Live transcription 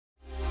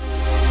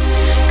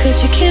Could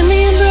you give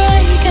me a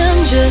break?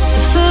 I'm just a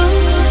fool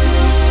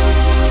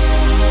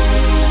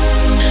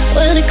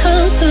when it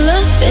comes to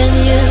loving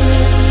you.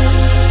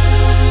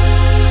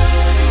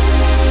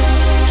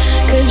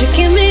 Could you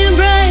give me a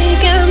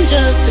break? I'm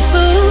just a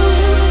fool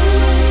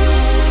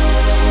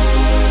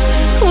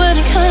when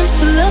it comes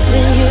to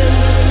loving you.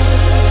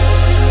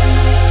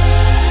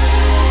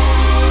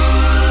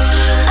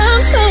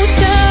 I'm so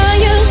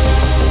tired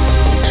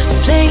of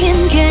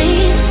playing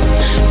games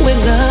with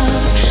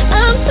love.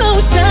 I'm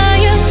so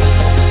tired,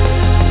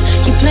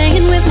 you're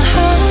playing with my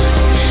heart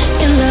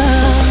in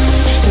love.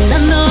 And I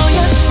know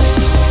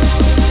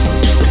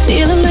you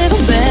feel a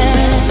little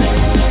bad,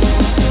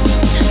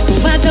 so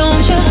why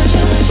don't you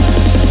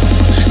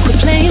quit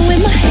playing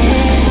with my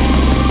head?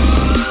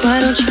 Why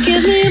don't you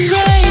give me a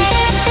break?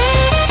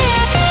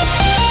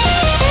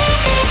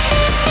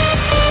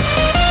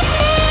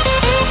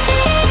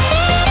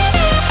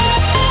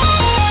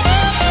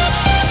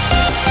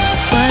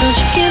 Why don't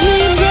you give me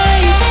a break?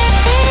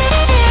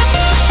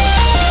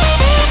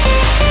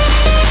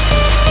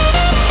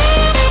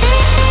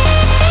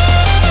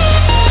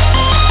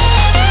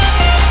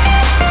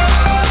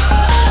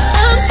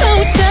 I'm so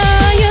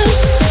tired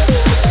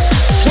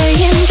of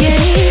playing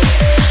games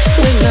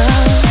with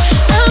love.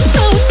 I'm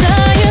so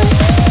tired,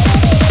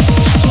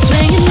 you're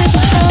playing with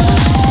my heart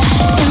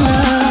in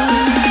love.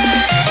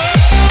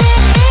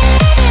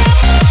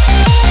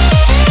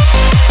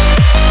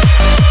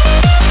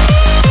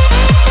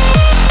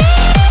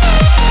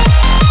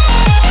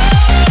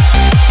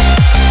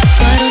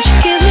 Why don't you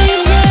give me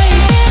a break?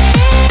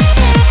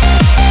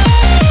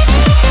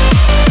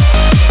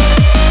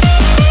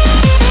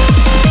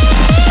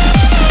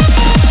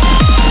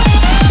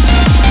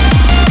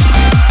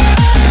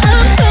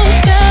 I'm so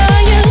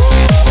tired of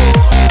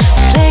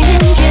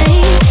playing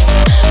games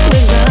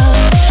with love.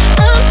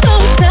 I'm so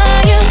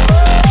tired,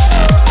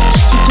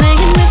 you're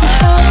playing with my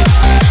heart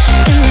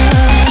in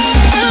love.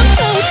 I'm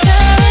so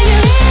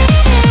tired of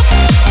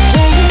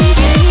playing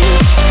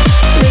games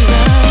with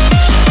love.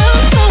 I'm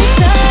so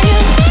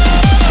tired,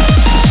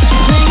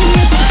 you're playing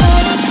with my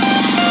heart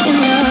in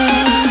love.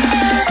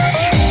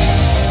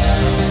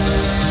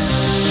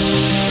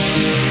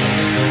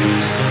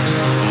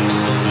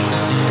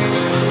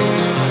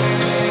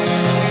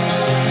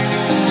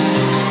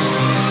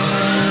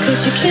 Could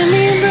you give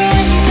me a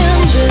break?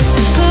 I'm just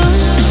a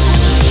fool